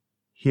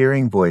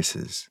Hearing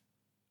voices,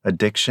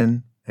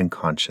 addiction, and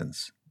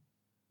conscience.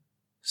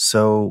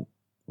 So,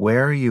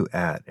 where are you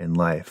at in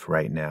life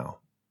right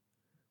now?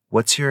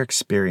 What's your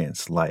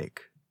experience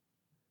like?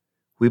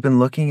 We've been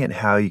looking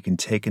at how you can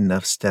take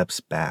enough steps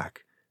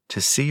back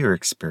to see your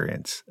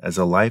experience as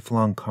a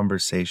lifelong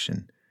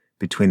conversation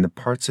between the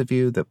parts of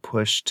you that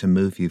push to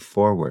move you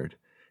forward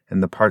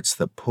and the parts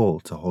that pull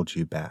to hold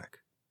you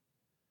back.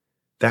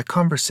 That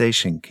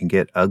conversation can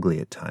get ugly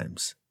at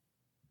times.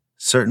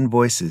 Certain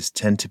voices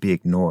tend to be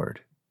ignored,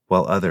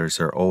 while others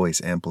are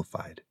always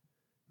amplified.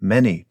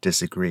 Many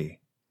disagree.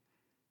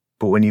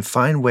 But when you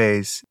find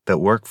ways that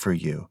work for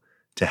you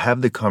to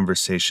have the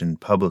conversation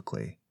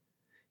publicly,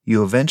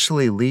 you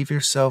eventually leave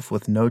yourself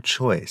with no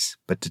choice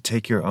but to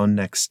take your own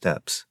next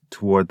steps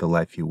toward the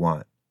life you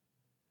want.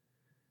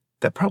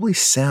 That probably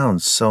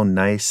sounds so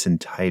nice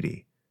and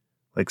tidy,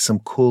 like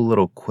some cool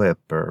little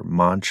quip or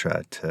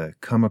mantra to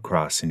come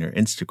across in your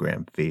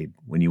Instagram feed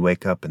when you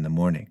wake up in the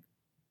morning.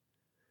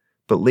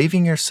 But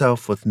leaving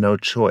yourself with no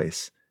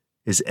choice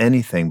is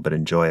anything but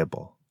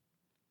enjoyable.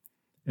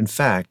 In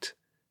fact,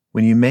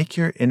 when you make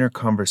your inner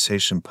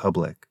conversation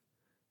public,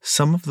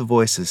 some of the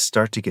voices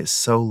start to get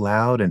so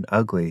loud and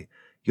ugly,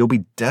 you'll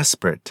be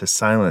desperate to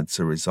silence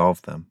or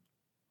resolve them.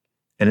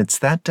 And it's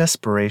that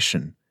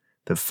desperation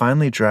that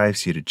finally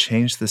drives you to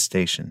change the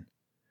station,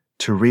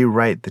 to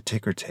rewrite the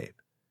ticker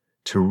tape,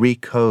 to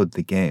recode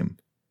the game,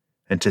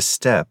 and to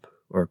step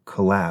or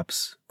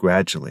collapse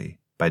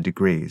gradually, by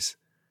degrees,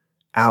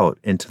 out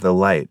into the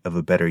light of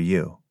a better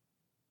you.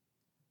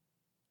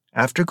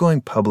 After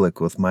going public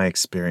with my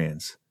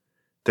experience,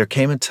 there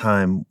came a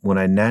time when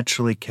I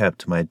naturally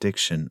kept my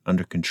addiction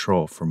under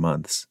control for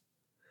months.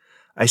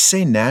 I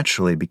say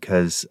naturally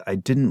because I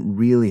didn't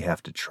really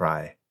have to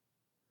try.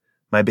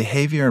 My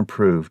behavior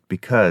improved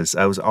because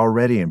I was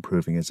already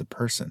improving as a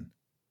person.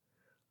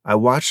 I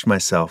watched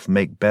myself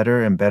make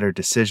better and better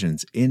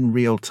decisions in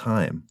real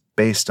time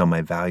based on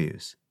my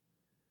values.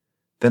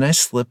 Then I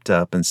slipped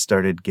up and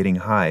started getting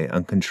high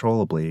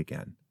uncontrollably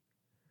again.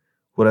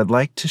 What I'd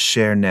like to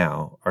share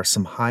now are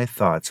some high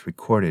thoughts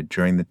recorded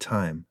during the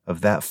time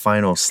of that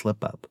final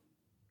slip-up.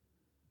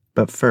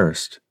 But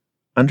first,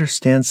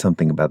 understand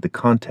something about the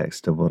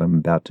context of what I'm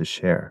about to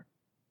share.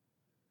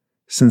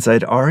 Since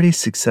I'd already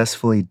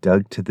successfully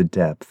dug to the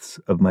depths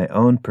of my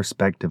own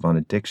perspective on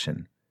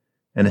addiction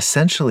and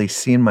essentially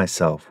seen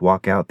myself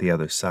walk out the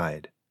other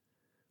side,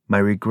 my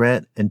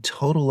regret and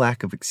total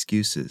lack of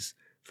excuses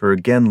for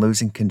again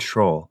losing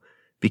control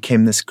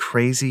became this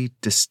crazy,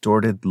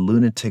 distorted,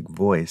 lunatic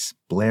voice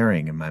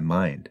blaring in my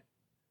mind.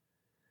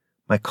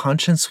 My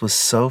conscience was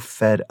so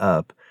fed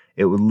up,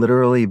 it would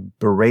literally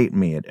berate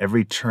me at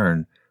every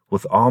turn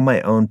with all my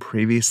own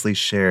previously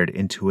shared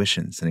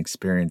intuitions and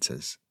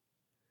experiences.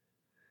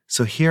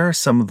 So here are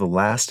some of the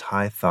last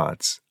high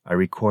thoughts I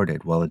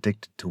recorded while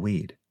addicted to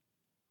weed.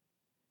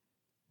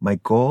 My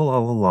goal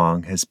all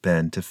along has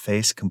been to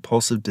face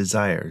compulsive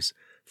desires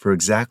for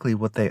exactly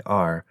what they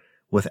are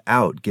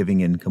without giving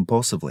in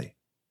compulsively.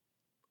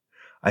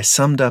 I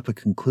summed up a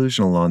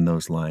conclusion along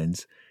those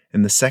lines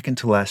in the second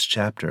to last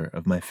chapter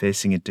of my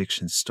Facing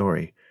Addiction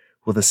story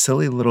with a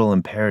silly little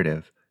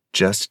imperative,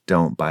 just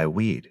don't buy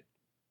weed.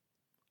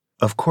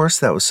 Of course,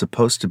 that was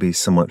supposed to be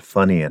somewhat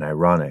funny and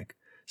ironic,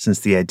 since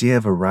the idea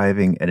of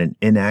arriving at an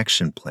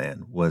inaction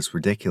plan was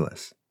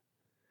ridiculous.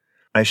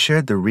 I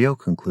shared the real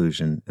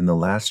conclusion in the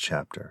last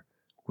chapter,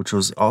 which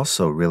was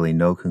also really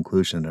no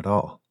conclusion at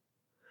all.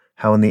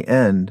 How in the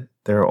end,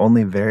 there are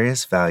only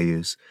various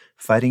values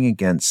fighting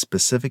against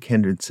specific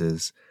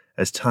hindrances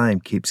as time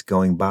keeps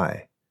going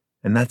by,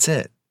 and that's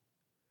it.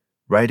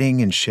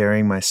 Writing and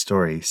sharing my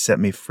story set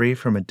me free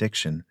from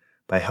addiction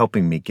by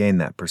helping me gain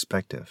that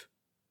perspective.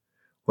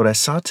 What I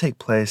saw take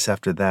place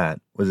after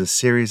that was a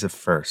series of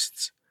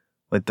firsts,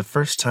 like the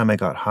first time I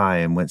got high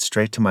and went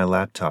straight to my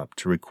laptop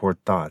to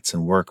record thoughts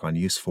and work on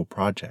useful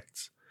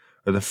projects,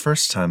 or the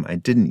first time I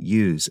didn't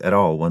use at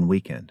all one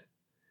weekend.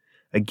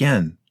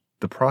 Again,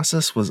 the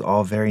process was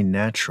all very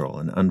natural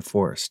and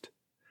unforced.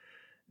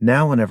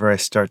 Now whenever I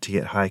start to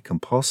get high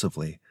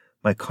compulsively,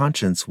 my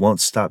conscience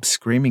won't stop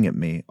screaming at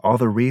me all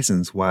the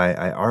reasons why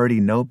I already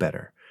know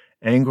better,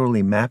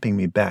 angrily mapping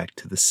me back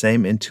to the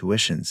same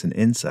intuitions and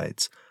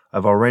insights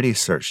I've already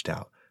searched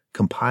out,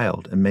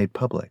 compiled, and made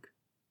public.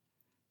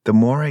 The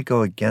more I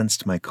go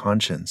against my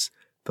conscience,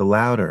 the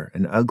louder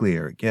and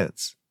uglier it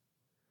gets.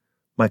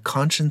 My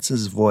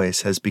conscience's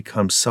voice has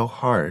become so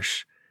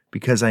harsh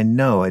because I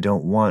know I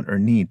don't want or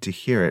need to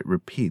hear it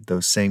repeat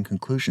those same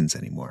conclusions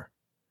anymore.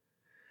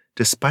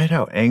 Despite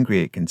how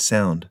angry it can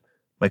sound,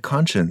 my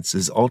conscience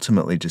is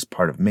ultimately just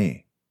part of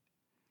me.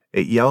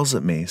 It yells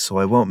at me so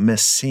I won't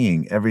miss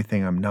seeing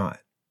everything I'm not.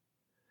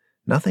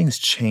 Nothing's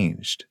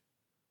changed.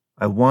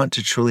 I want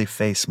to truly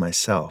face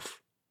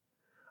myself.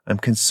 I'm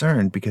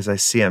concerned because I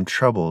see I'm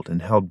troubled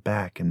and held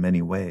back in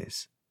many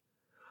ways.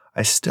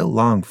 I still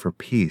long for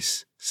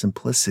peace,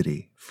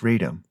 simplicity,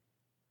 freedom.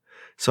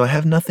 So I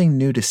have nothing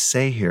new to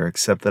say here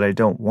except that I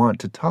don't want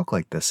to talk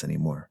like this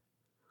anymore.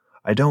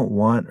 I don't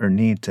want or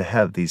need to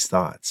have these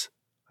thoughts.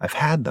 I've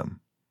had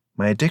them.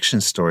 My addiction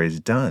story is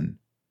done.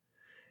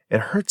 It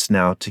hurts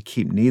now to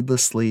keep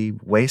needlessly,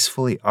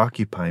 wastefully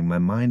occupying my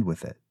mind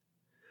with it.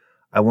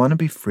 I want to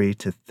be free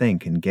to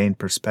think and gain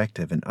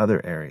perspective in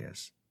other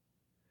areas.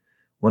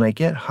 When I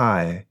get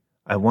high,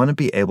 I want to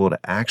be able to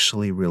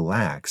actually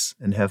relax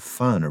and have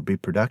fun or be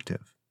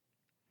productive.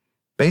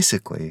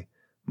 Basically,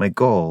 my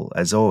goal,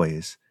 as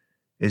always,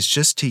 is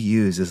just to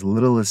use as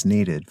little as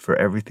needed for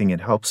everything it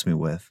helps me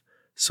with,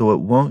 so it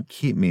won't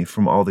keep me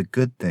from all the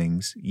good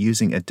things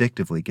using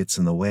addictively gets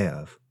in the way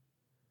of.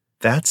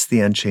 That's the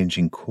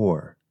unchanging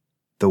core,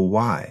 the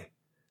why,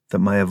 that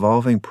my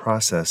evolving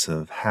process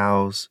of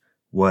hows,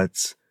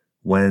 whats,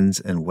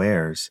 whens, and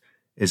wheres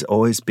is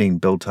always being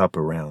built up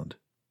around.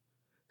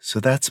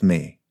 So that's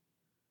me.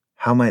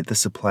 How might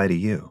this apply to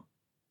you?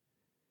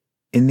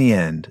 In the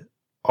end,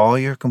 all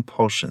your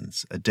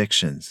compulsions,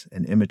 addictions,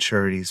 and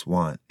immaturities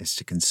want is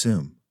to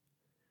consume.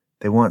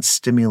 They want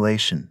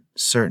stimulation,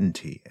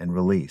 certainty, and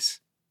release.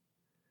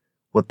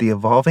 What the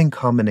evolving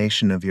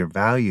combination of your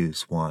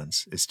values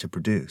wants is to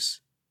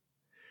produce.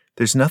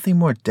 There's nothing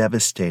more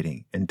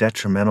devastating and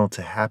detrimental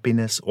to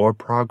happiness or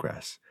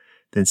progress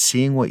than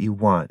seeing what you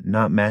want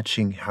not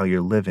matching how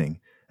you're living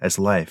as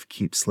life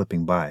keeps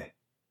slipping by.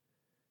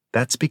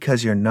 That's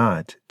because you're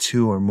not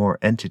two or more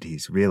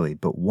entities really,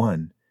 but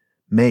one,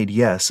 made,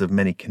 yes, of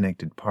many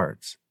connected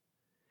parts.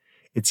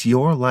 It's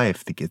your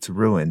life that gets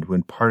ruined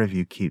when part of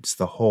you keeps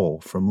the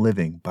whole from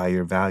living by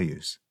your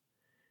values.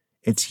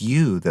 It's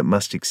you that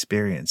must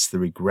experience the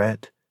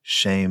regret,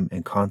 shame,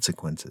 and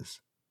consequences.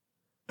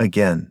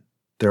 Again,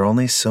 there are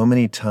only so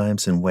many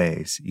times and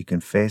ways you can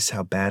face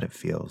how bad it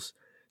feels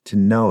to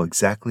know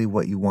exactly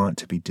what you want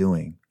to be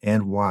doing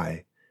and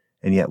why,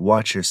 and yet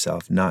watch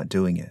yourself not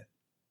doing it.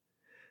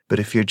 But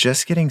if you're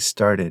just getting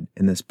started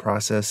in this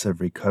process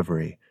of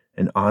recovery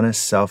and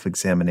honest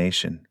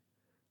self-examination,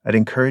 I'd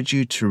encourage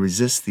you to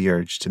resist the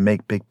urge to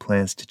make big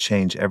plans to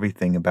change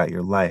everything about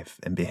your life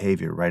and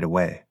behavior right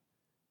away.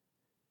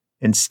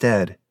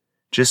 Instead,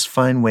 just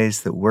find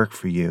ways that work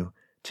for you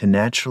to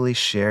naturally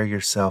share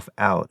yourself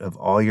out of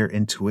all your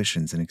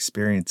intuitions and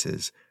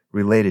experiences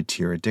related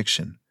to your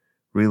addiction,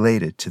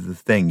 related to the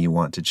thing you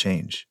want to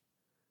change.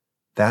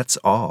 That's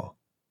all.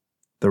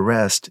 The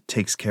rest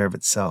takes care of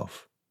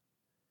itself.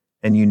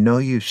 And you know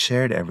you've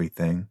shared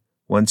everything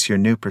once your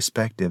new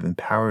perspective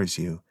empowers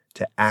you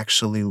to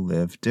actually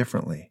live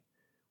differently,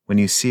 when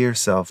you see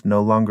yourself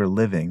no longer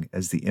living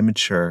as the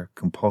immature,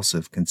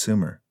 compulsive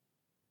consumer.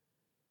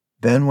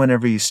 Then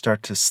whenever you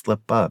start to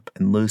slip up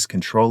and lose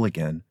control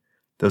again,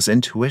 those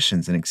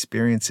intuitions and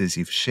experiences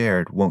you've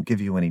shared won't give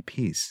you any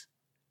peace.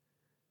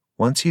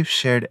 Once you've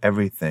shared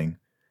everything,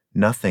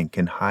 nothing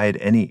can hide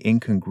any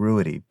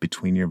incongruity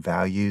between your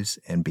values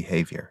and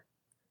behavior.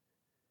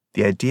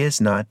 The idea is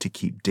not to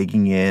keep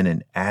digging in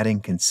and adding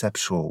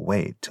conceptual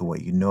weight to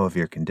what you know of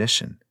your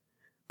condition,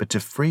 but to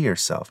free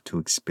yourself to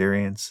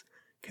experience,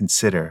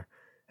 consider,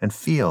 and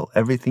feel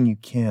everything you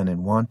can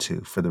and want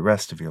to for the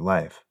rest of your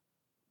life.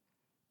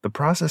 The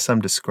process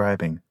I'm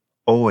describing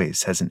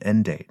always has an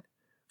end date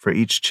for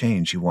each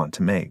change you want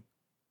to make.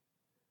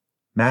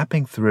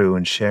 Mapping through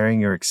and sharing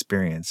your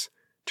experience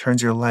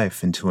turns your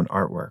life into an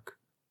artwork.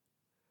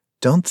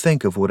 Don't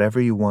think of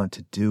whatever you want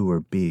to do or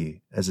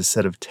be as a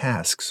set of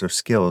tasks or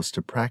skills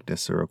to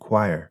practice or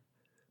acquire,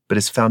 but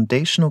as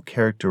foundational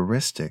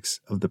characteristics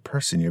of the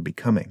person you're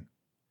becoming.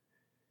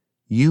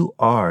 You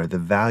are the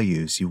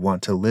values you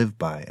want to live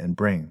by and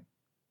bring.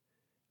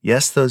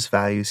 Yes, those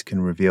values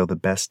can reveal the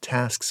best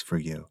tasks for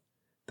you,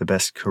 the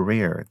best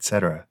career,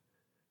 etc.,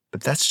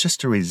 but that's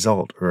just a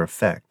result or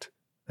effect,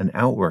 an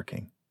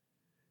outworking.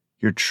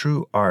 Your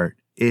true art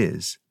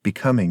is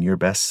becoming your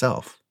best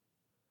self.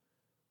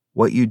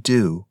 What you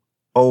do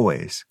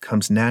always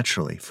comes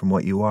naturally from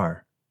what you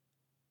are.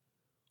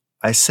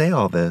 I say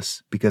all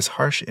this because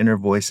harsh inner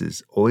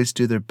voices always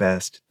do their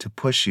best to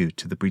push you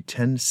to the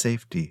pretend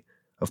safety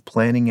of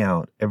planning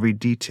out every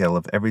detail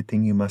of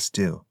everything you must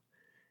do.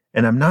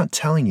 And I'm not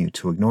telling you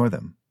to ignore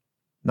them.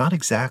 Not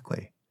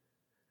exactly.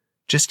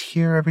 Just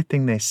hear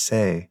everything they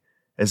say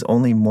as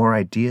only more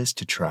ideas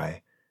to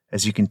try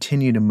as you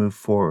continue to move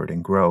forward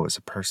and grow as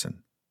a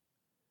person.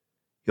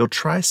 You'll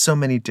try so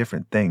many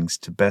different things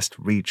to best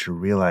reach or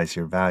realize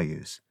your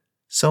values,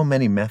 so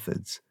many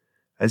methods,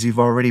 as you've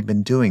already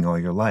been doing all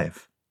your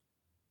life.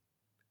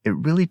 It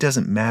really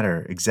doesn't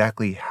matter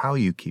exactly how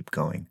you keep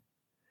going,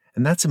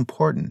 and that's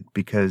important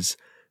because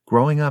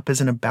growing up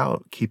isn't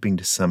about keeping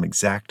to some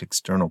exact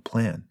external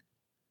plan.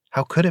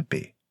 How could it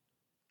be?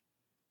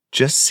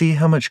 Just see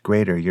how much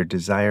greater your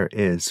desire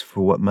is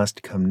for what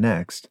must come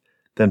next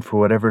than for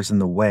whatever's in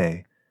the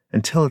way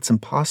until it's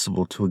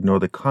impossible to ignore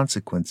the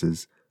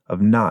consequences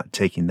of not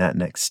taking that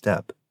next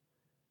step.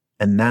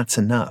 And that's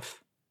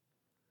enough.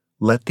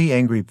 Let the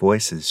angry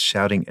voices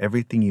shouting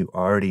everything you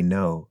already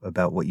know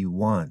about what you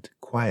want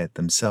quiet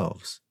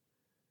themselves.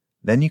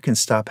 Then you can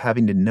stop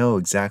having to know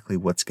exactly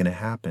what's going to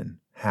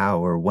happen, how,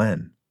 or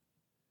when.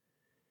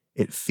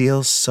 It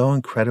feels so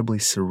incredibly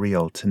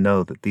surreal to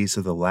know that these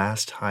are the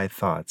last high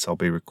thoughts I'll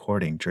be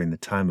recording during the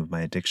time of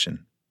my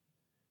addiction.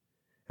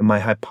 And my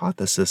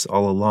hypothesis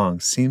all along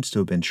seems to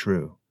have been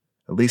true,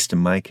 at least in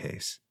my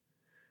case.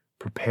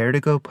 Prepare to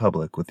go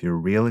public with your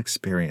real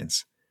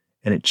experience,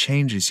 and it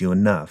changes you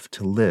enough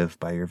to live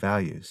by your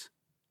values.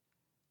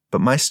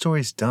 But my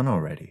story's done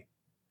already,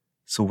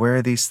 so where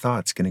are these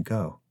thoughts going to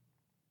go?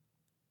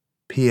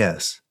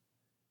 P.S.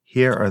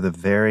 Here are the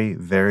very,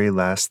 very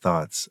last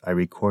thoughts I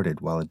recorded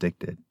while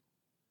addicted.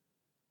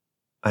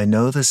 I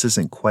know this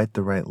isn't quite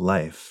the right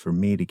life for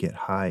me to get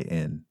high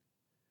in.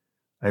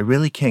 I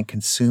really can't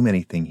consume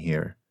anything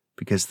here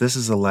because this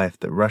is a life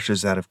that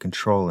rushes out of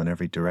control in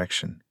every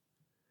direction.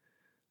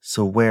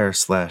 So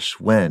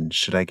where/when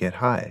should I get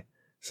high,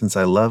 since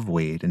I love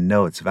weed and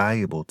know it's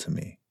valuable to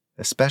me,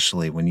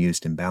 especially when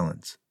used in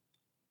balance?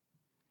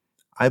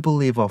 I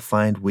believe I'll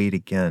find weed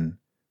again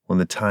when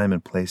the time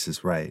and place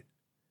is right,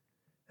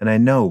 and I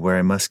know where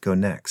I must go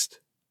next.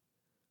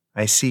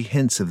 I see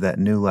hints of that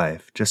new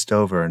life just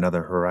over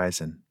another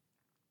horizon.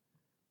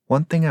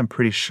 One thing I'm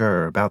pretty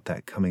sure about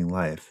that coming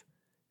life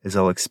is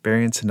I'll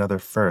experience another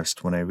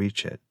first when I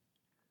reach it.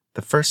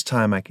 The first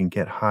time I can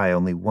get high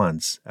only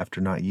once after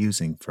not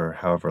using for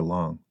however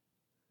long.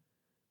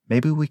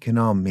 Maybe we can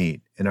all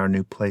meet in our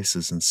new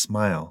places and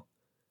smile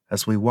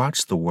as we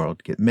watch the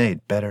world get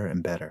made better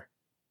and better.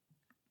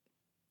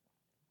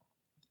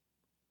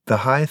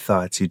 The high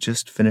thoughts you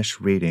just finished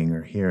reading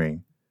or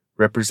hearing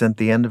represent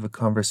the end of a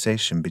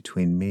conversation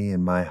between me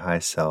and my high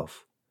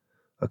self,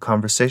 a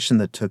conversation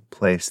that took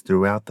place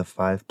throughout the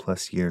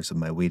 5+ years of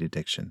my weed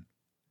addiction.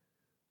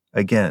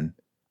 Again,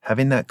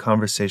 having that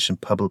conversation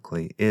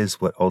publicly is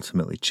what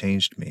ultimately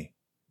changed me.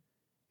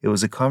 It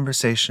was a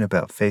conversation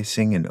about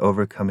facing and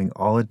overcoming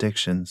all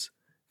addictions,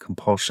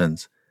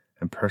 compulsions,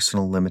 and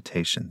personal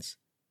limitations.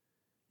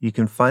 You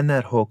can find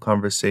that whole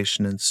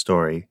conversation and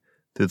story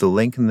through the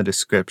link in the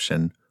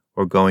description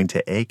or going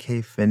to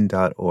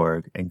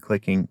akfin.org and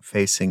clicking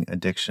Facing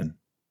Addiction.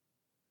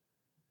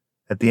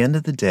 At the end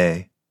of the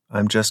day,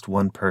 I'm just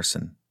one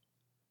person.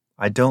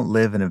 I don't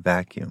live in a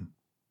vacuum.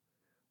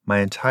 My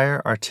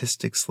entire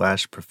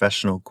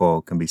artistic/professional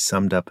goal can be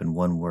summed up in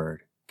one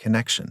word: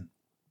 connection.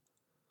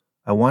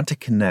 I want to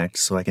connect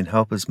so I can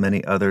help as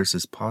many others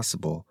as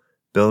possible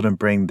build and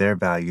bring their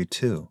value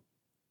too.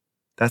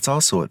 That's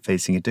also what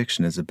Facing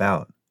Addiction is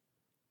about.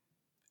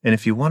 And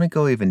if you want to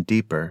go even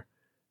deeper,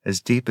 as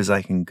deep as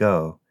I can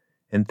go,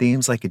 in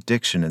themes like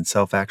addiction and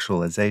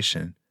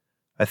self-actualization,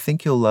 I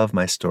think you'll love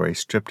my story,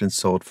 Stripped and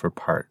Sold for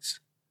Parts.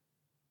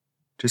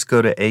 Just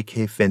go to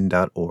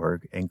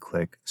akfin.org and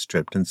click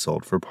Stripped and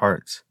Sold for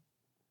Parts.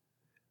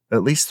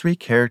 At least 3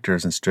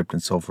 characters in Stripped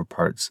and Sold for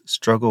Parts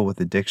struggle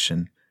with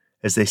addiction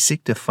as they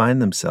seek to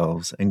find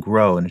themselves and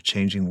grow in a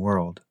changing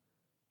world,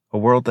 a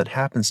world that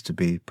happens to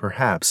be,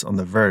 perhaps, on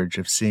the verge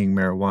of seeing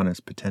marijuana's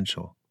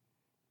potential.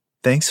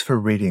 Thanks for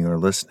reading or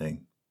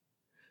listening.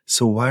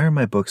 So why are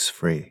my books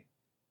free?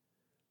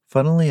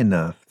 Funnily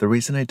enough, the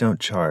reason I don't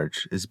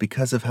charge is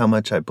because of how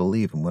much I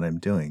believe in what I'm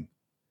doing.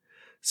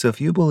 So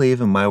if you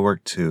believe in my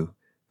work too,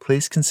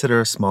 please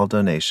consider a small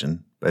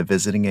donation by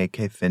visiting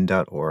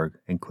akfin.org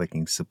and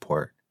clicking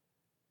support.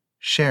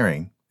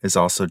 Sharing is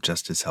also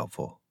just as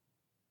helpful.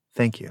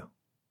 Thank you.